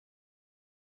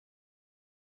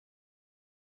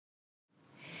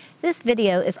This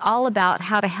video is all about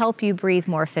how to help you breathe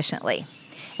more efficiently.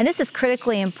 And this is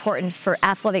critically important for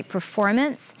athletic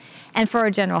performance and for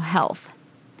our general health.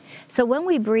 So when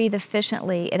we breathe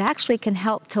efficiently, it actually can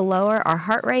help to lower our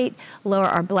heart rate, lower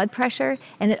our blood pressure,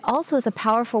 and it also is a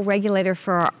powerful regulator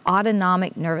for our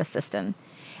autonomic nervous system.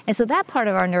 And so that part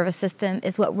of our nervous system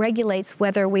is what regulates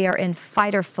whether we are in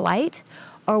fight or flight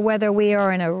or whether we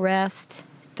are in a rest,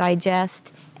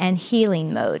 digest, and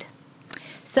healing mode.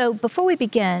 So before we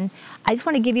begin, I just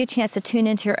want to give you a chance to tune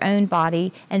into your own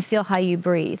body and feel how you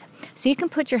breathe. So you can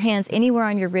put your hands anywhere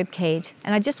on your rib cage,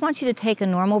 and I just want you to take a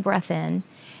normal breath in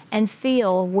and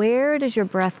feel, where does your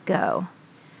breath go?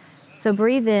 So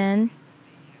breathe in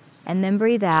and then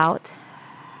breathe out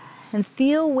and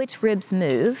feel which ribs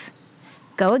move.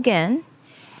 Go again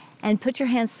and put your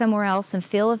hands somewhere else and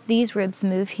feel if these ribs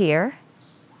move here.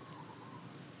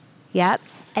 Yep.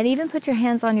 And even put your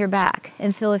hands on your back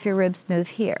and feel if your ribs move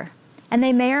here. And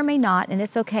they may or may not, and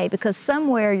it's okay, because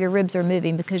somewhere your ribs are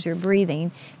moving because you're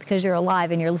breathing, because you're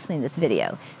alive and you're listening to this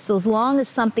video. So as long as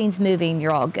something's moving,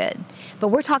 you're all good. But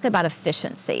we're talking about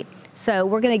efficiency. So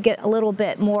we're going to get a little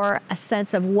bit more a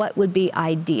sense of what would be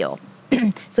ideal.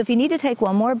 So if you need to take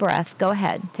one more breath, go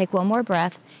ahead. Take one more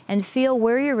breath and feel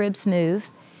where your ribs move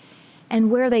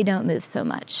and where they don't move so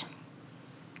much.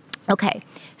 Okay,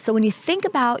 so when you think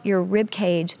about your rib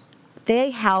cage,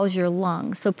 they house your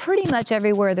lungs. So pretty much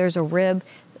everywhere there's a rib,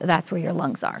 that's where your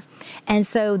lungs are. And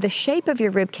so the shape of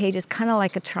your rib cage is kind of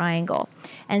like a triangle.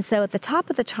 And so at the top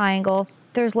of the triangle,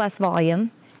 there's less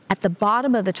volume. At the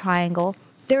bottom of the triangle,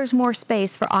 there's more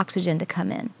space for oxygen to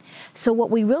come in. So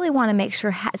what we really want to make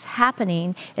sure is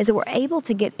happening is that we're able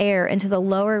to get air into the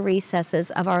lower recesses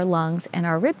of our lungs and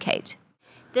our rib cage.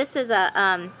 This is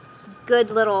a good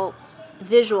little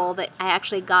visual that I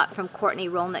actually got from Courtney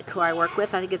Rolnick, who I work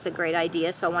with. I think it's a great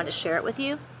idea, so I wanted to share it with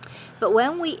you. But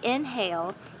when we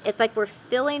inhale, it's like we're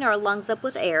filling our lungs up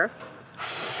with air.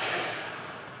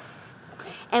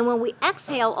 And when we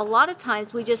exhale, a lot of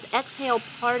times we just exhale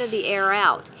part of the air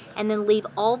out and then leave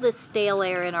all this stale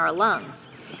air in our lungs.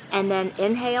 And then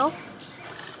inhale.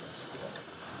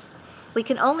 We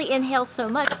can only inhale so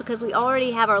much because we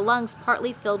already have our lungs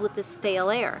partly filled with this stale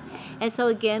air. And so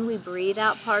again, we breathe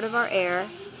out part of our air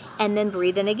and then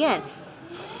breathe in again.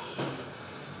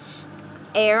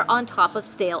 Air on top of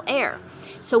stale air.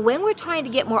 So when we're trying to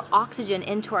get more oxygen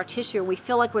into our tissue, we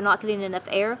feel like we're not getting enough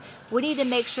air, we need to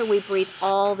make sure we breathe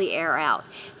all the air out.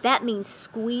 That means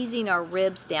squeezing our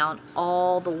ribs down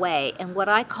all the way, and what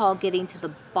I call getting to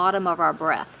the bottom of our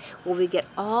breath, where we get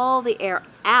all the air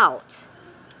out.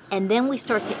 And then we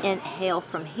start to inhale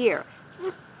from here.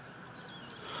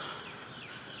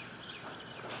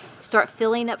 Start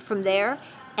filling up from there,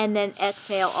 and then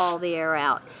exhale all the air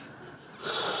out.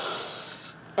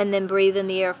 And then breathe in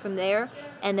the air from there,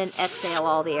 and then exhale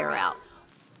all the air out.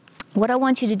 What I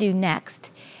want you to do next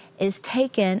is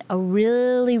take in a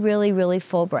really, really, really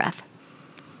full breath.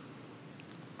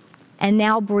 And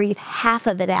now breathe half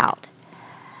of it out.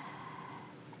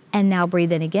 And now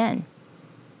breathe in again.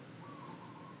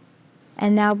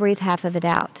 And now breathe half of it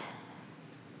out.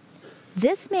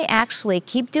 This may actually,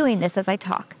 keep doing this as I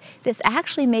talk, this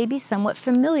actually may be somewhat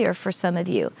familiar for some of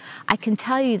you. I can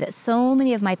tell you that so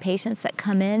many of my patients that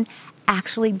come in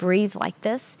actually breathe like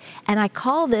this, and I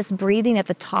call this breathing at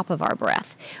the top of our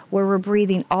breath, where we're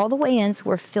breathing all the way in, so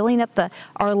we're filling up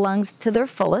our lungs to their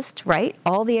fullest, right?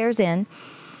 All the air's in,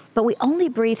 but we only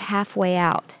breathe halfway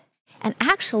out. And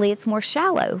actually, it's more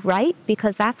shallow, right?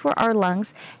 Because that's where our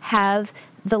lungs have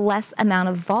the less amount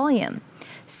of volume.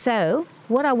 So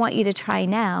what I want you to try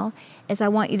now is I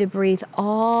want you to breathe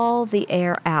all the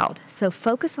air out. So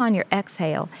focus on your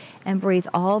exhale and breathe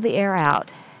all the air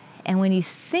out. And when you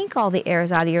think all the air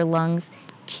is out of your lungs,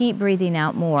 keep breathing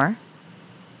out more.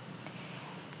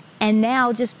 And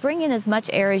now just bring in as much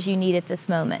air as you need at this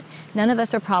moment. None of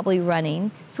us are probably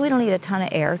running, so we don't need a ton of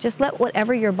air. Just let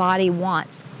whatever your body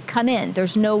wants come in.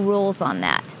 There's no rules on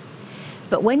that.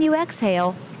 But when you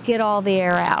exhale, get all the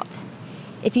air out.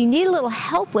 If you need a little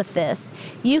help with this,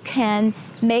 you can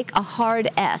make a hard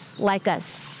S, like a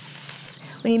S.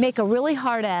 When you make a really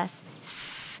hard S,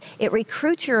 it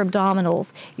recruits your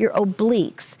abdominals, your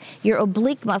obliques. Your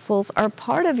oblique muscles are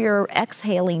part of your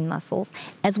exhaling muscles,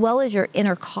 as well as your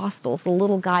intercostals, the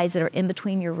little guys that are in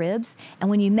between your ribs. And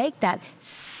when you make that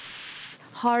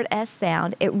hard S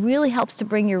sound, it really helps to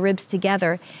bring your ribs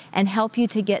together and help you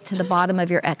to get to the bottom of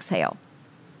your exhale.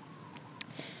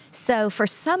 So for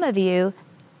some of you,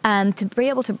 to be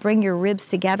able to bring your ribs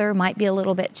together might be a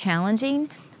little bit challenging.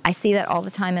 I see that all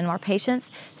the time in our patients.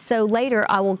 So later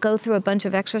I will go through a bunch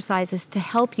of exercises to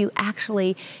help you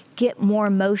actually get more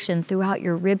motion throughout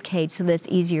your rib cage so that it's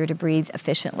easier to breathe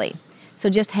efficiently. So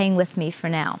just hang with me for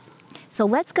now. So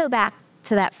let's go back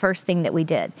to that first thing that we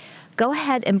did. Go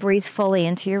ahead and breathe fully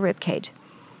into your rib cage.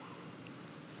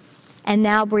 And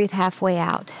now breathe halfway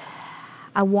out.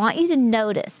 I want you to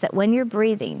notice that when you're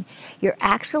breathing, you're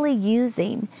actually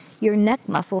using your neck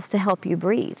muscles to help you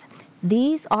breathe.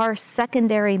 These are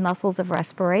secondary muscles of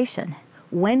respiration.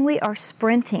 When we are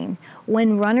sprinting,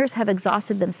 when runners have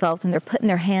exhausted themselves and they're putting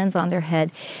their hands on their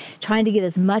head, trying to get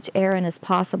as much air in as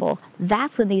possible,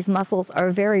 that's when these muscles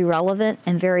are very relevant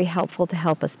and very helpful to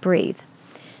help us breathe.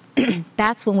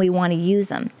 That's when we want to use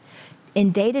them.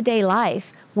 In day-to-day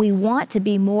life, we want to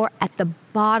be more at the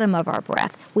bottom of our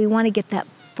breath. We want to get that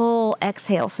full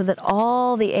exhale so that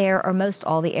all the air, or most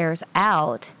all the air, is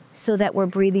out, so that we're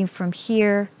breathing from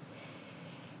here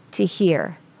to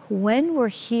here. When we're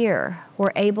here,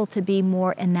 we're able to be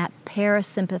more in that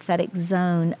parasympathetic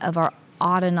zone of our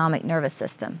autonomic nervous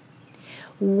system.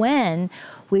 When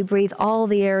we breathe all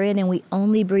the air in and we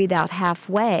only breathe out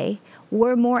halfway,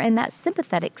 we're more in that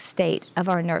sympathetic state of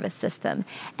our nervous system.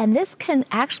 And this can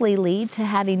actually lead to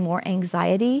having more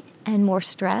anxiety and more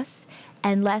stress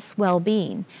and less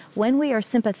well-being. When we are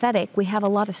sympathetic, we have a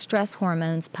lot of stress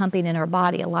hormones pumping in our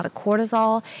body, a lot of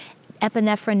cortisol,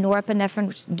 epinephrine, norepinephrine,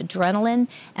 which is adrenaline,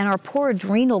 and our poor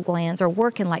adrenal glands are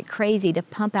working like crazy to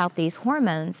pump out these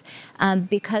hormones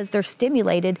because they're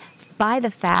stimulated by the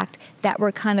fact that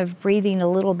we're kind of breathing a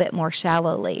little bit more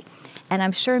shallowly. And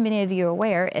I'm sure many of you are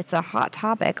aware, it's a hot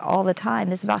topic all the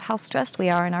time, is about how stressed we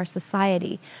are in our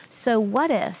society. So what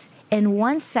if, in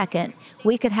 1 second,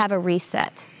 we could have a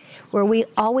reset, where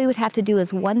all we would have to do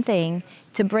is one thing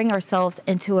to bring ourselves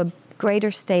into a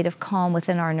greater state of calm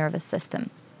within our nervous system.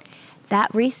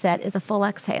 That reset is a full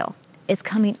exhale. It's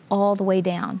coming all the way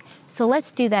down. So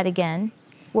let's do that again.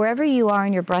 Wherever you are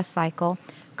in your breath cycle,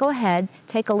 go ahead,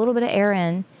 take a little bit of air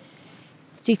in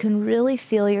so you can really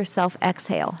feel yourself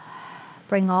exhale.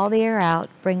 Bring all the air out,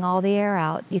 bring all the air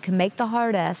out. You can make the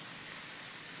hard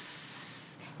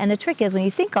S. And the trick is when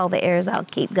you think all the air is out,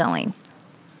 keep going.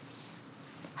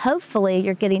 Hopefully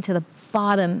you're getting to the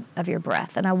bottom of your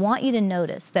breath. And I want you to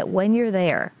notice that when you're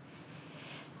there,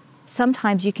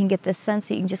 sometimes you can get this sense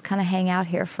that you can just kind of hang out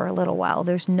here for a little while.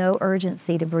 There's no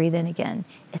urgency to breathe in again.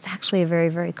 It's actually a very,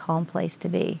 very calm place to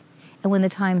be. And when the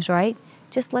time's right,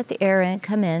 just let the air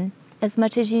come in as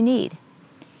much as you need,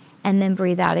 and then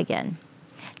breathe out again.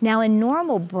 Now, in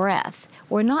normal breath,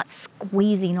 we're not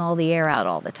squeezing all the air out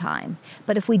all the time.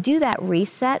 But if we do that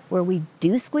reset where we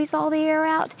do squeeze all the air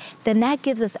out, then that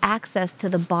gives us access to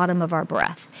the bottom of our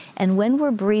breath. And when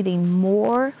we're breathing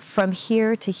more from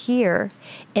here to here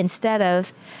instead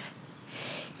of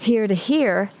here to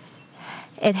here,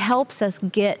 it helps us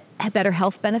get better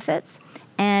health benefits.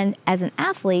 And as an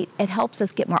athlete, it helps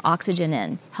us get more oxygen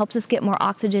in. Helps us get more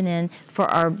oxygen in for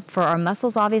our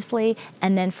muscles, obviously,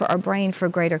 and then for our brain for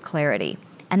greater clarity.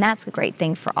 And that's a great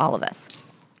thing for all of us.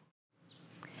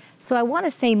 So I want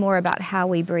to say more about how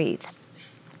we breathe.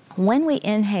 When we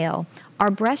inhale, our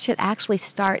breath should actually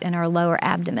start in our lower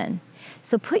abdomen.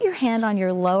 So put your hand on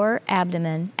your lower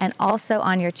abdomen and also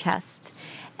on your chest.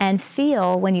 And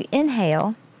feel when you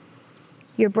inhale,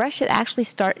 your breath should actually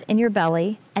start in your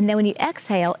belly, and then when you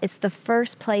exhale, it's the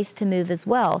first place to move as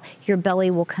well. Your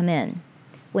belly will come in.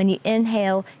 When you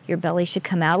inhale, your belly should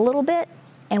come out a little bit,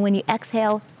 and when you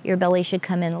exhale, your belly should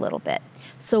come in a little bit.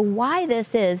 So why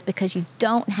this is because you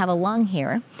don't have a lung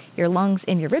here, your lung's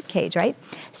in your rib cage, right?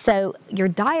 So your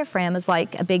diaphragm is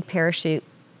like a big parachute,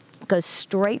 goes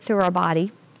straight through our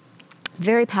body,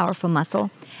 very powerful muscle,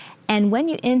 and when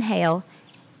you inhale,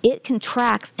 it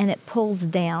contracts and it pulls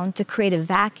down to create a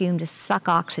vacuum to suck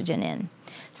oxygen in.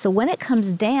 So when it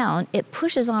comes down, it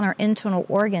pushes on our internal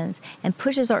organs and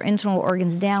pushes our internal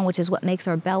organs down, which is what makes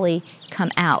our belly come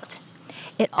out.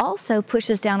 It also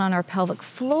pushes down on our pelvic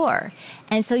floor.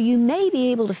 And so you may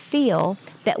be able to feel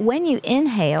that when you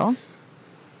inhale,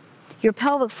 your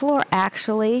pelvic floor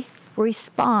actually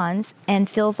responds and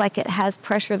feels like it has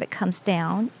pressure that comes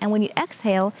down. And when you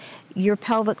exhale, your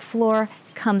pelvic floor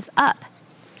comes up.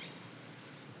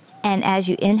 And as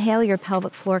you inhale, your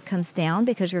pelvic floor comes down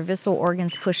because your visceral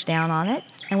organs push down on it.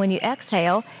 And when you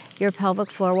exhale, your pelvic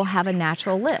floor will have a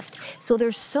natural lift. So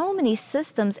there's so many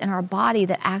systems in our body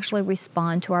that actually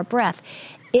respond to our breath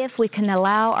if we can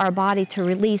allow our body to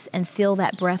release and feel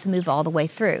that breath move all the way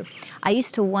through. I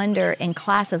used to wonder in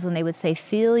classes when they would say,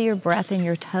 feel your breath in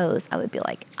your toes. I would be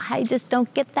like, I just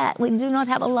don't get that. We do not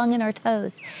have a lung in our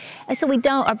toes. And so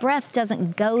our breath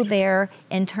doesn't go there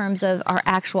in terms of our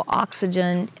actual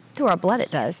oxygen through our blood, it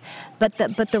does. But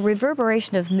the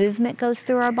reverberation of movement goes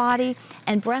through our body,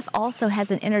 and breath also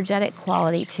has an energetic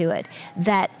quality to it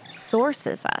that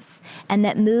sources us and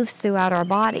that moves throughout our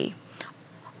body.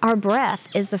 Our breath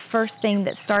is the first thing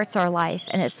that starts our life,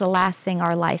 and it's the last thing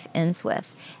our life ends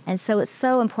with. And so it's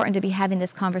so important to be having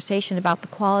this conversation about the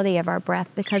quality of our breath,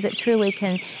 because it truly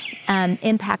can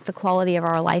impact the quality of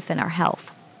our life and our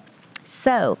health.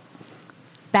 So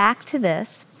back to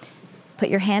this. Put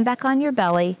your hand back on your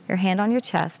belly, your hand on your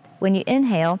chest. When you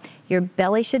inhale, your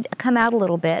belly should come out a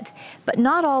little bit, but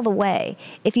not all the way.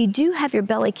 If you do have your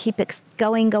belly keep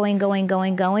going,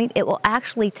 it will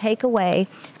actually take away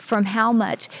from how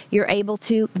much you're able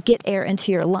to get air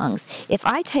into your lungs. If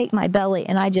I take my belly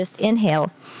and I just inhale,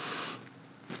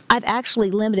 I've actually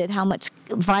limited how much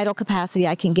vital capacity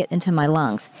I can get into my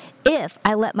lungs. If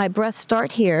I let my breath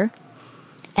start here,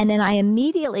 and then I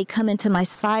immediately come into my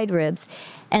side ribs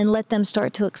and let them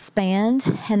start to expand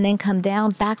and then come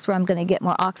down, that's where I'm going to get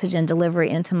more oxygen delivery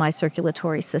into my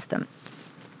circulatory system.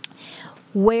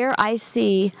 Where I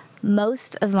see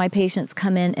most of my patients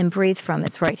come in and breathe from,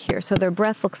 it's right here. So their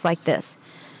breath looks like this.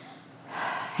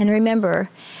 And remember,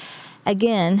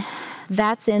 again,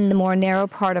 that's in the more narrow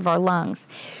part of our lungs.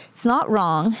 It's not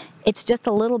wrong, it's just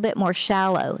a little bit more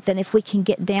shallow than if we can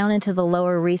get down into the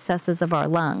lower recesses of our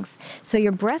lungs. So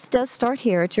your breath does start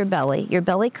here at your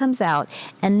belly comes out,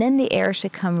 and then the air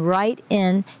should come right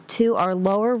in to our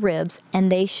lower ribs,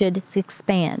 and they should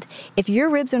expand. If your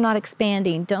ribs are not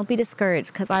expanding, don't be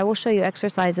discouraged, because I will show you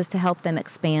exercises to help them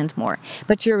expand more.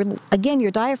 But again,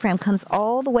 your diaphragm comes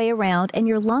all the way around, and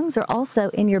your lungs are also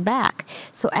in your back.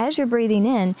 So as you're breathing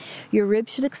in, your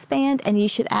ribs should expand, and you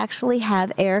should actually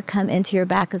have air come into your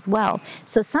back as well.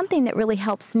 So something that really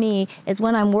helps me is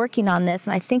when I'm working on this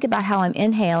and I think about how I'm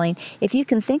inhaling, if you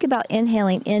can think about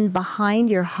inhaling in behind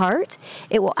your heart,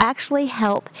 it will actually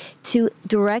help to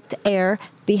direct air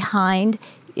behind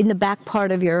in the back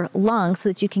part of your lungs so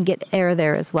that you can get air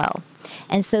there as well.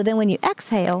 And so then when you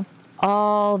exhale,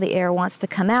 all the air wants to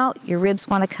come out, your ribs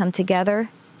want to come together,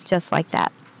 just like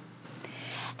that.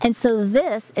 And so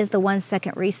this is the 1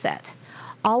 second reset.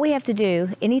 All we have to do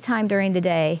anytime during the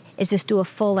day is just do a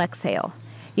full exhale.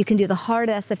 You can do the hard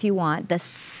S if you want, the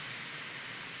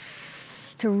S,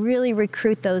 to really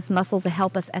recruit those muscles to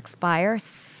help us expire,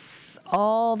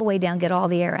 all the way down, get all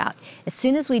the air out. As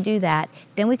soon as we do that,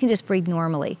 then we can just breathe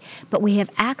normally. But we have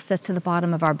access to the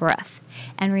bottom of our breath.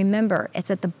 And remember,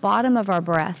 it's at the bottom of our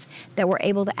breath that we're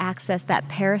able to access that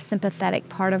parasympathetic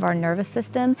part of our nervous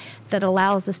system that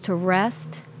allows us to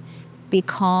rest, be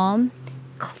calm,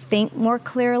 think more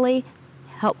clearly,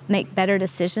 help make better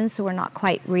decisions so we're not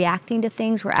quite reacting to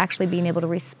things, we're actually being able to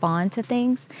respond to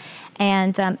things.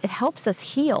 And it helps us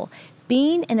heal.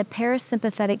 Being in a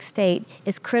parasympathetic state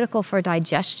is critical for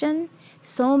digestion.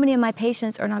 So many of my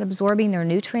patients are not absorbing their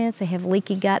nutrients, they have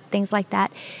leaky gut, things like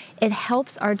that. It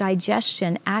helps our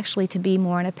digestion actually to be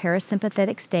more in a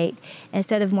parasympathetic state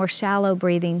instead of more shallow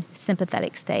breathing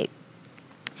sympathetic state.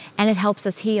 And it helps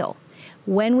us heal.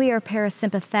 When we are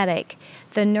parasympathetic,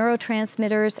 the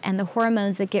neurotransmitters and the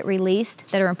hormones that get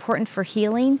released that are important for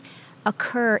healing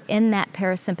occur in that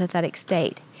parasympathetic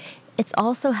state. It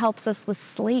also helps us with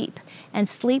sleep, and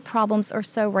sleep problems are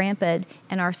so rampant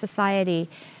in our society.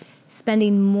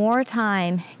 Spending more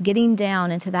time getting down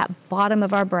into that bottom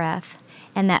of our breath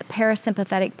and that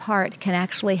parasympathetic part can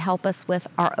actually help us with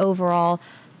our overall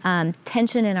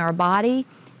tension in our body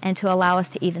and to allow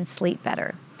us to even sleep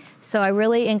better. So I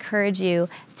really encourage you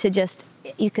to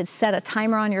you could set a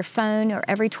timer on your phone, or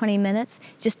every 20 minutes,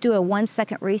 just do a 1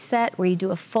 second reset where you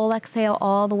do a full exhale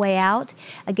all the way out.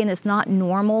 Again, it's not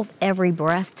normal every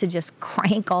breath to just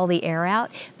crank all the air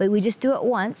out, but we just do it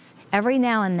once, every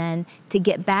now and then, to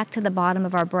get back to the bottom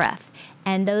of our breath.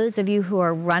 And those of you who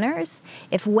are runners,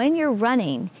 if when you're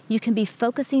running, you can be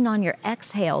focusing on your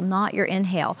exhale, not your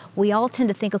inhale. We all tend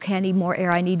to think, okay, I need more air,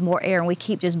 and we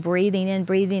keep just breathing in,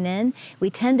 breathing in.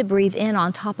 We tend to breathe in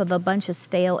on top of a bunch of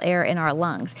stale air in our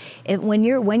lungs. When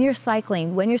you're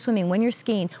cycling, when you're swimming, when you're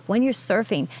skiing, when you're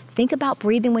surfing, think about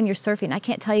breathing when you're surfing. I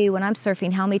can't tell you when I'm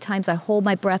surfing how many times I hold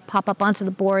my breath, pop up onto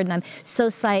the board, and I'm so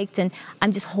psyched, and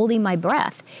I'm just holding my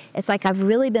breath. It's like I've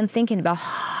really been thinking about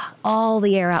all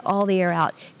the air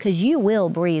out, because you will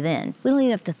breathe in. We don't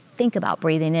even have to think about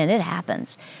breathing in, it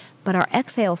happens. But our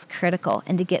exhale is critical,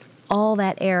 and to get all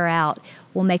that air out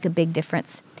will make a big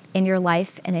difference in your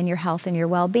life and in your health and your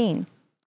well-being.